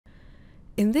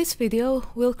In this video,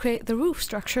 we'll create the roof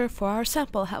structure for our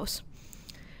sample house.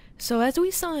 So as we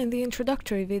saw in the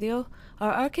introductory video,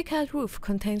 our ArchiCAD roof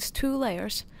contains two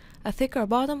layers, a thicker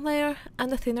bottom layer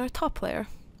and a thinner top layer.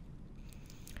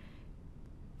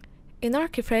 In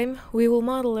ArchiFrame, we will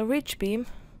model a ridge beam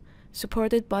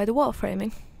supported by the wall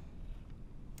framing.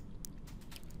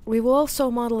 We will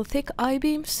also model thick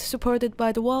I-beams supported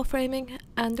by the wall framing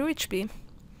and the ridge beam.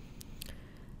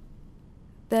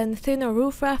 Then thinner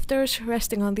roof rafters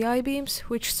resting on the I-beams,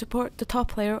 which support the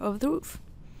top layer of the roof.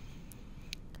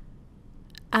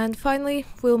 And finally,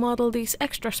 we'll model these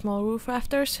extra small roof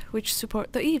rafters, which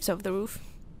support the eaves of the roof.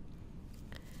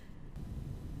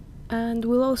 And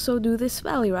we'll also do this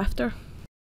valley rafter.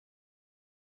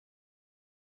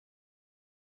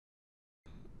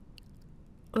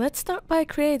 Let's start by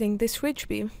creating this ridge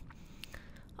beam.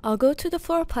 I'll go to the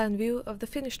floor plan view of the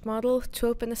finished model to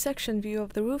open a section view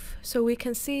of the roof so we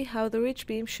can see how the ridge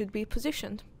beam should be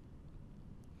positioned.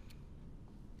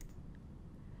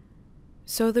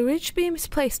 So the ridge beam is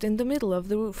placed in the middle of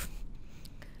the roof.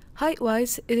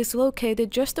 Height-wise, it is located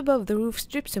just above the roof's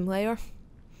gypsum layer.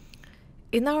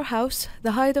 In our house,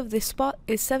 the height of this spot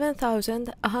is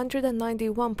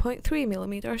 7,191.3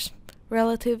 millimeters,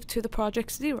 relative to the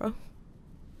project's 0.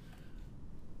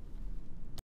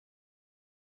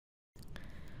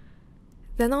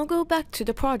 Then I'll go back to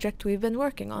the project we've been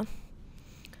working on.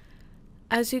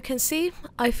 As you can see,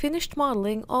 I finished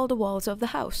modeling all the walls of the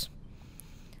house.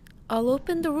 I'll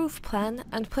open the roof plan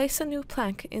and place a new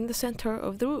plank in the center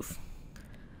of the roof.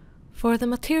 For the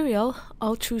material,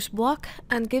 I'll choose block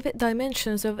and give it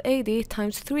dimensions of 80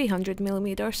 × 300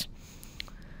 millimeters.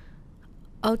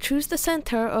 I'll choose the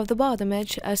center of the bottom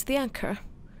edge as the anchor.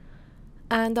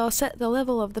 And I'll set the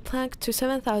level of the plank to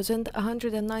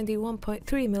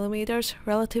 7,191.3 millimeters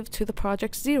relative to the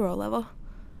project's 0 level.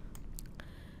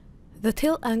 The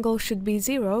tilt angle should be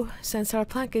 0 since our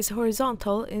plank is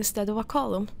horizontal instead of a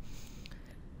column.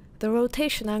 The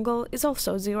rotation angle is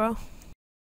also 0.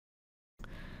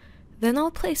 Then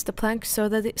I'll place the plank so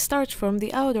that it starts from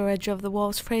the outer edge of the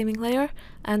wall's framing layer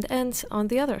and ends on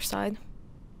the other side.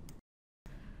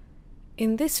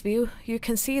 In this view, you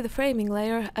can see the framing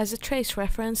layer as a trace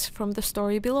reference from the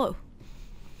story below.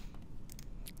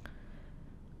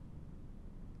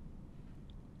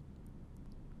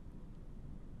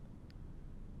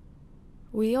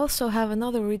 We also have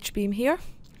another ridge beam here.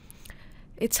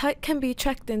 Its height can be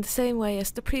checked in the same way as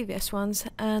the previous ones,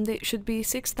 and it should be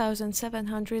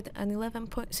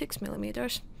 6,711.6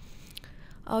 millimeters.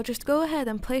 I'll just go ahead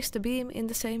and place the beam in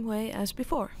the same way as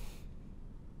before.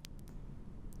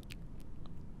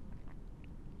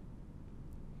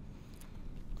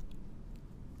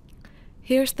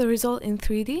 Here's the result in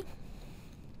 3D.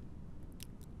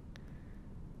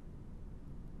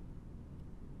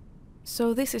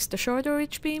 So this is the shorter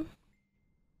ridge beam.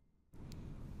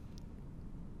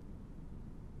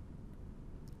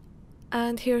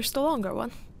 And here's the longer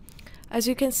one. As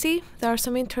you can see, there are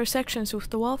some intersections with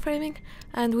the wall framing,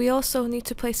 and we also need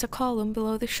to place a column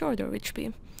below the shorter ridge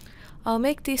beam. I'll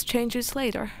make these changes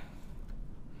later.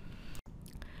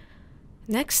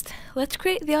 Next, let's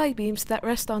create the I-beams that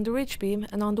rest on the ridge beam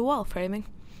and on the wall framing.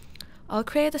 I'll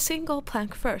create a single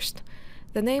plank first.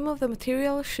 The name of the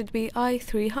material should be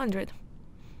I-300.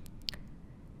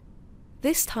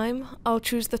 This time, I'll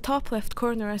choose the top left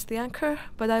corner as the anchor,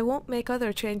 but I won't make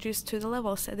other changes to the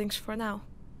level settings for now.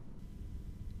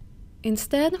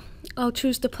 Instead, I'll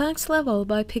choose the plank's level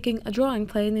by picking a drawing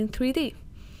plane in 3D.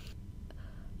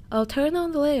 I'll turn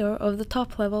on the layer of the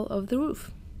top level of the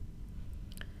roof.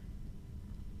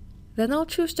 Then I'll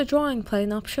choose the drawing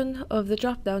plane option of the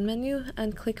drop-down menu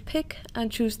and click Pick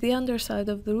and choose the underside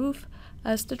of the roof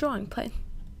as the drawing plane.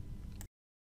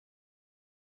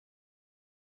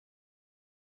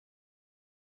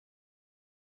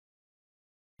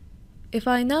 If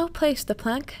I now place the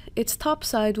plank, its top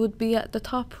side would be at the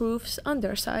top roof's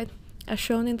underside, as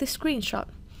shown in this screenshot.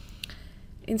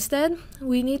 Instead,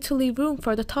 we need to leave room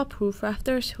for the top roof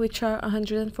rafters, which are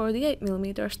 148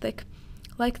 millimeters thick,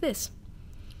 like this.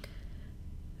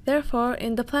 Therefore,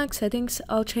 in the plank settings,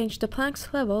 I'll change the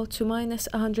plank's level to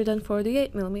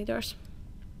 -148 millimeters.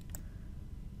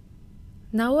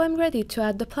 Now I'm ready to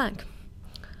add the plank.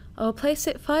 I'll place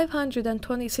it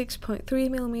 526.3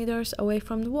 millimeters away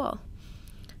from the wall.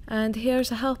 And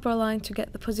here's a helper line to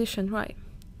get the position right.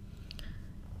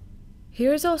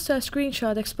 Here's also a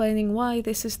screenshot explaining why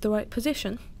this is the right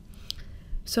position.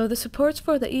 So the supports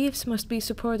for the eaves must be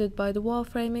supported by the wall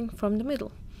framing from the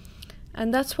middle.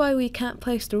 And that's why we can't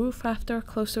place the roof rafter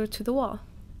closer to the wall.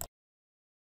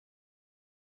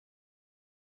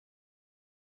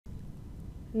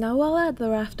 Now I'll add the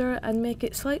rafter and make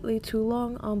it slightly too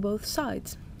long on both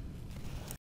sides.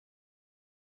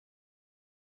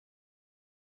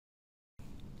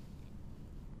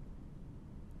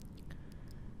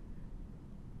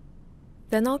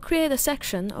 Then I'll create a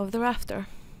section of the rafter.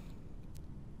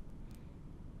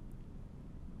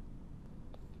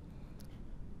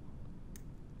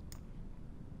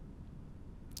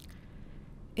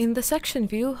 In the section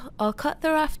view, I'll cut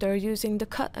the rafter using the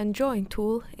Cut and Join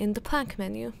tool in the Plank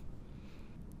menu.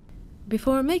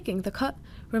 Before making the cut,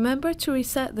 remember to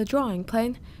reset the drawing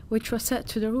plane, which was set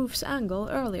to the roof's angle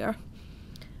earlier.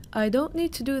 I don't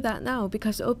need to do that now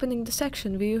because opening the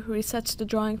section view resets the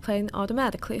drawing plane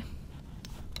automatically.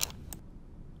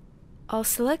 I'll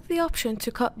select the option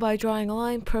to cut by drawing a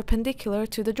line perpendicular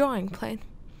to the drawing plane.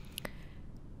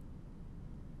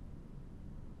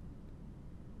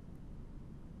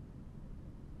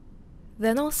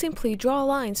 Then I'll simply draw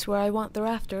lines where I want the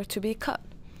rafter to be cut.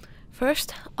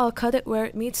 First, I'll cut it where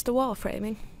it meets the wall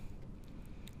framing.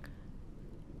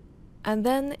 And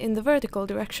then, in the vertical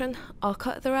direction, I'll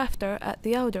cut the rafter at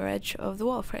the outer edge of the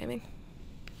wall framing.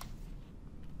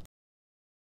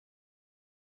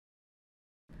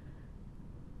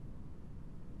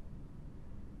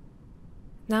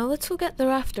 Now let's look at the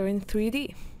rafter in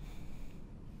 3D.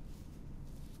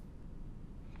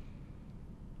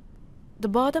 The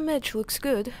bottom edge looks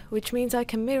good, which means I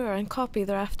can mirror and copy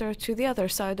the rafter to the other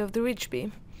side of the ridge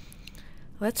beam.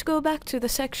 Let's go back to the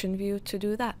section view to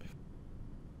do that.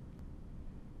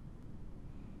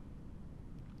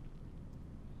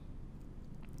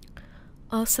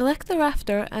 I'll select the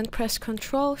rafter and press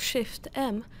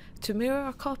Ctrl-Shift-M to mirror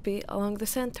or copy along the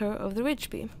center of the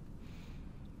ridge beam.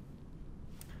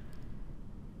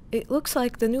 It looks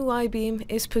like the new I-beam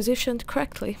is positioned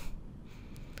correctly.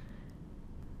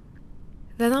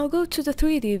 Then I'll go to the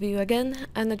 3D view again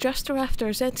and adjust the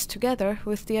rafter's ends together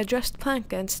with the Adjust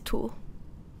Plank Ends tool.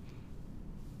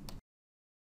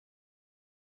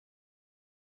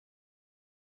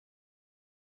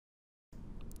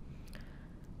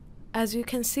 As you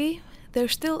can see,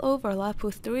 there's still overlap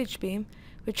with the ridge beam,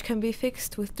 which can be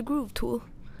fixed with the Groove tool.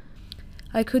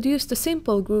 I could use the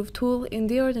simple Groove tool in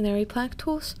the ordinary plank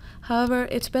tools, however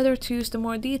it's better to use the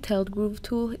more detailed Groove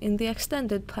tool in the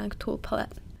extended plank tool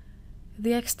palette.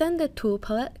 The extended tool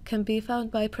palette can be found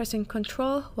by pressing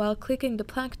Ctrl while clicking the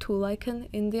plank tool icon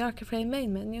in the ArchiFrame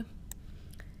main menu.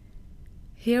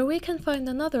 Here we can find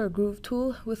another Groove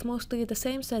tool with mostly the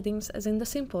same settings as in the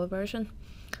simple version.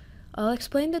 I'll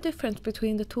explain the difference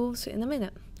between the tools in a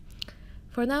minute.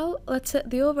 For now, let's set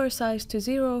the oversize to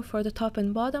 0 for the top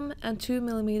and bottom and 2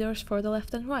 mm for the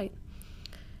left and right.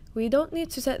 We don't need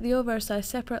to set the oversize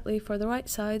separately for the right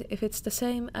side if it's the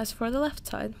same as for the left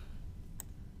side.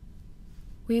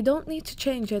 We don't need to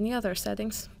change any other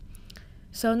settings.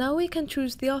 So now we can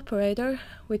choose the operator,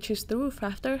 which is the roof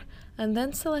rafter, and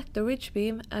then select the ridge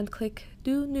beam and click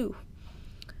Do New.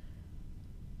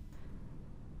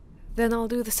 Then I'll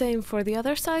do the same for the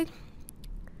other side.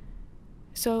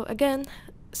 So again,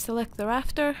 select the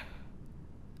rafter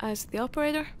as the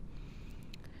operator,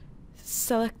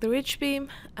 select the ridge beam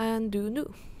and do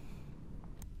New.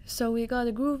 So we got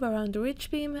a groove around the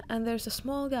ridge beam and there's a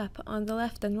small gap on the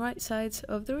left and right sides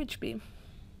of the ridge beam.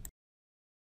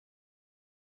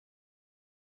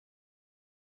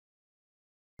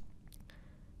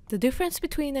 The difference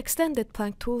between extended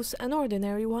plank tools and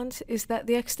ordinary ones is that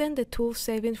the extended tools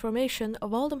save information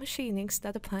of all the machinings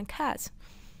that a plank has.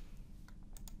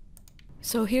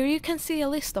 So here you can see a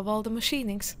list of all the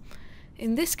machinings.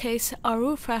 In this case, our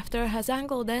roof rafter has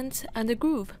angled ends and a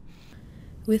groove.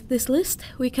 With this list,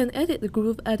 we can edit the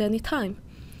groove at any time.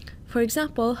 For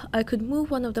example, I could move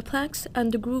one of the planks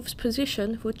and the groove's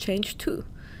position would change too.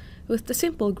 With the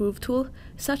simple Groove tool,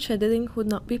 such editing would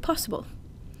not be possible.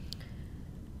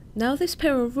 Now this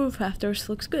pair of roof rafters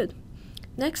looks good.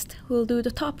 Next, we'll do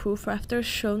the top roof rafters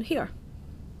shown here.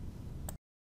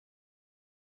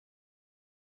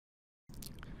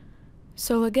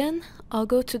 So again, I'll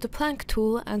go to the plank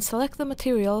tool and select the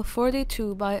material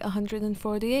 42 by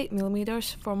 148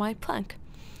 mm for my plank.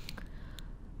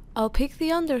 I'll pick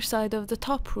the underside of the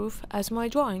top roof as my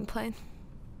drawing plane.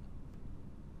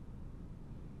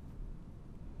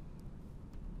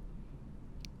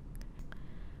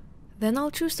 Then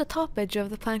I'll choose the top edge of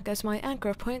the plank as my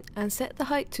anchor point and set the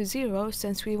height to 0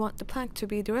 since we want the plank to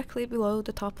be directly below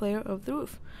the top layer of the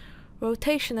roof.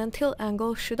 Rotation and tilt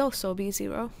angle should also be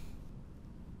 0.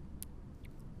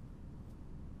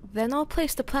 Then I'll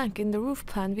place the plank in the roof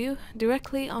plan view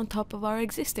directly on top of our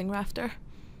existing rafter.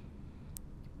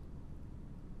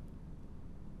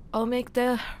 I'll make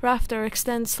the rafter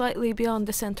extend slightly beyond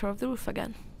the center of the roof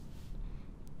again.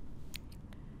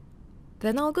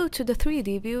 Then I'll go to the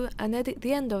 3D view and edit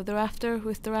the end of the rafter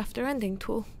with the rafter ending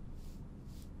tool.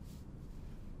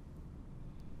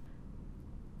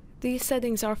 These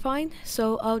settings are fine,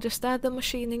 so I'll just add the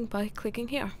machining by clicking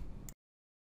here.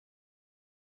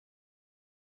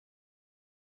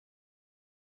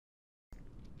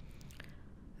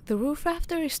 The roof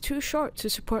rafter is too short to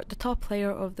support the top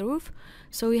layer of the roof,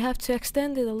 so we have to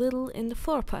extend it a little in the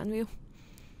floor plan view.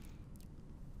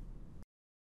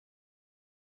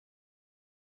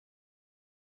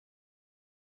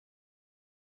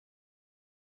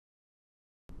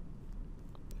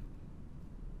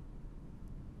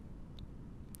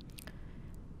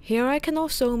 Here I can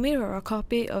also mirror a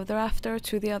copy of the rafter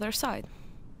to the other side.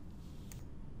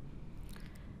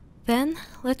 Then,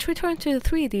 let's return to the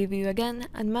 3D view again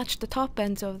and match the top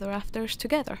ends of the rafters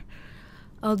together.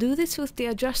 I'll do this with the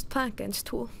Adjust Plank Ends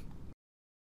tool.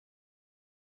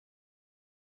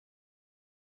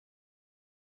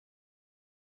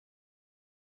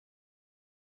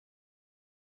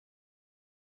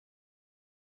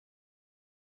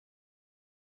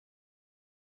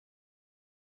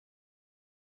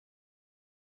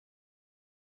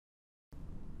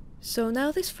 So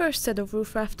now this first set of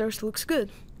roof rafters looks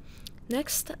good.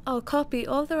 Next, I'll copy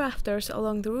all the rafters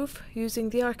along the roof using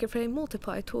the ArchiFrame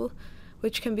Multiply tool,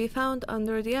 which can be found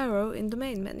under the arrow in the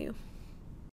main menu.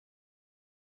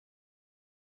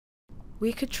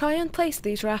 We could try and place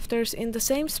these rafters in the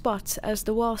same spots as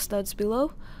the wall studs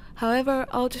below. However,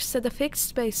 I'll just set a fixed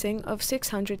spacing of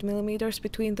 600 mm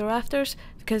between the rafters,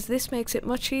 because this makes it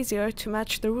much easier to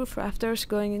match the roof rafters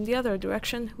going in the other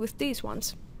direction with these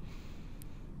ones.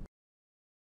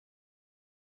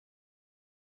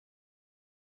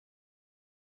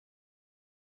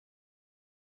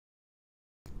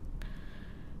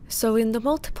 So in the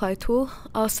Multiply tool,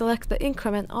 I'll select the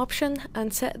Increment option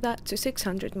and set that to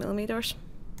 600 mm.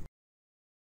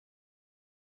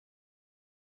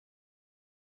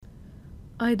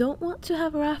 I don't want to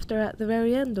have a rafter at the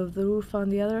very end of the roof on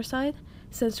the other side,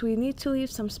 since we need to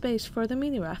leave some space for the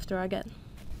mini rafter again.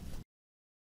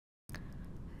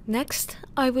 Next,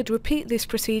 I would repeat this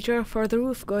procedure for the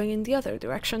roof going in the other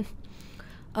direction.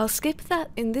 I'll skip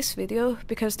that in this video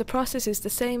because the process is the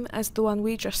same as the one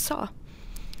we just saw.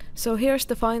 So here's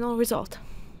the final result.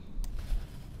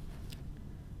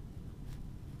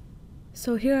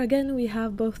 So here again we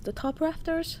have both the top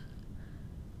rafters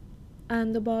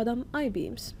and the bottom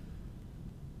I-beams.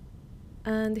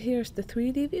 And here's the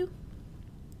 3D view.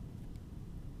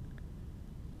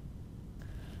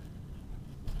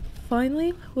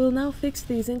 Finally, we'll now fix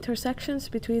these intersections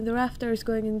between the rafters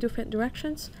going in different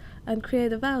directions and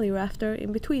create a valley rafter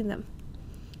in between them.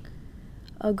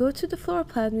 I'll go to the floor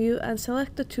plan view and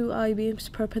select the two I-beams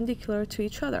perpendicular to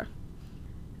each other.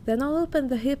 Then I'll open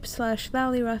the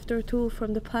hip/valley rafter tool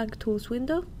from the plank tools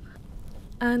window,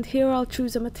 and here I'll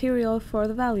choose a material for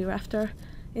the valley rafter,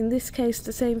 in this case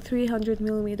the same 300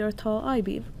 mm tall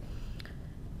I-beam.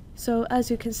 So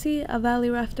as you can see, a valley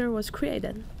rafter was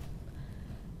created.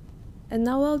 And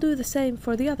now I'll do the same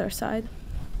for the other side.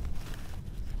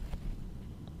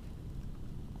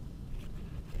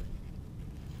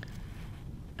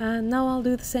 And now I'll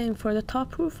do the same for the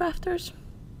top roof rafters.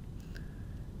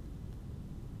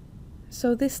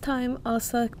 So this time I'll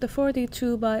select the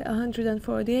 42 by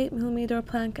 148 mm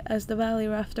plank as the valley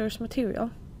rafters material.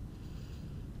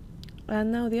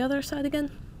 And now the other side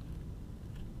again.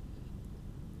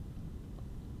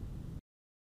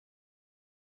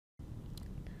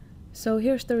 So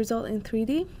here's the result in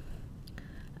 3D.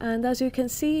 And as you can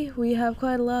see, we have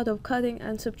quite a lot of cutting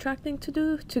and subtracting to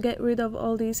do to get rid of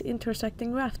all these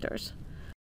intersecting rafters.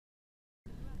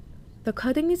 The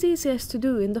cutting is easiest to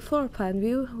do in the floor plan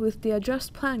view with the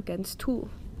Adjust Plank Ends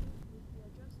tool.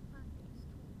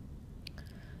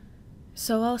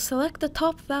 So I'll select the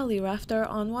top valley rafter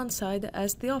on one side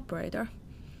as the operator.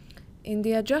 In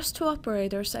the Adjust to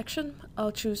Operator section,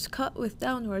 I'll choose Cut with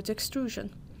Downwards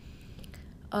Extrusion.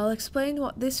 I'll explain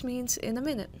what this means in a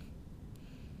minute.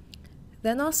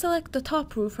 Then I'll select the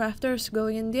top roof rafters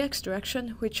going in the X direction,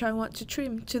 which I want to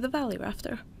trim to the valley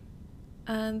rafter.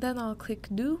 And then I'll click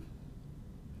Do.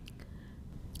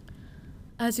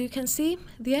 As you can see,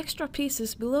 the extra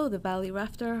pieces below the valley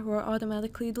rafter were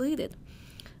automatically deleted.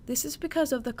 This is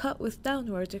because of the Cut with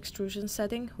Downwards Extrusion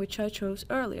setting, which I chose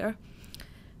earlier.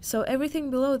 So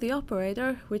everything below the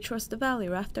operator, which was the valley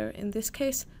rafter in this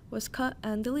case, was cut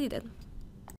and deleted.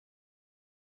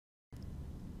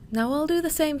 Now I'll do the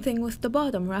same thing with the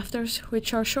bottom rafters,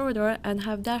 which are shorter and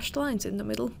have dashed lines in the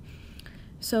middle.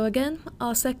 So again,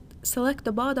 I'll select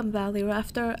the bottom valley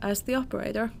rafter as the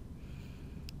operator.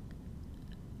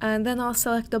 And then I'll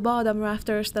select the bottom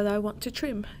rafters that I want to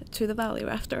trim to the valley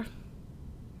rafter.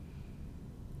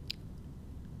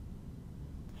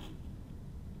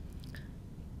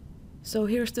 So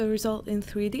here's the result in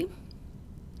 3D.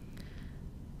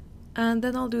 And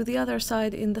then I'll do the other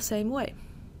side in the same way.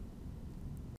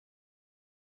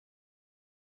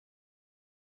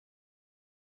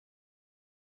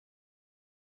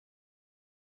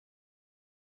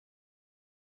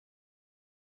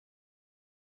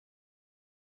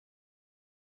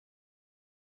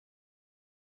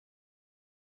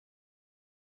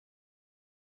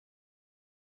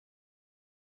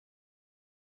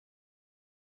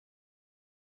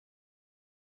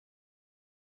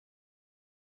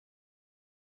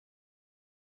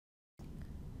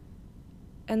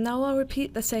 And now I'll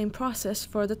repeat the same process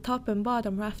for the top and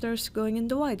bottom rafters going in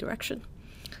the Y direction.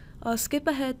 I'll skip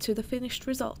ahead to the finished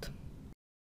result.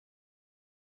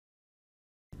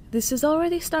 This is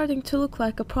already starting to look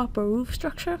like a proper roof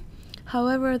structure.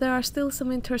 However, there are still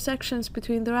some intersections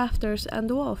between the rafters and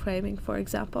the wall framing, for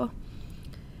example.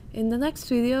 In the next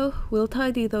video, we'll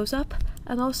tidy those up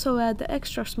and also add the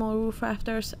extra small roof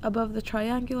rafters above the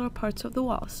triangular parts of the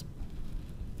walls.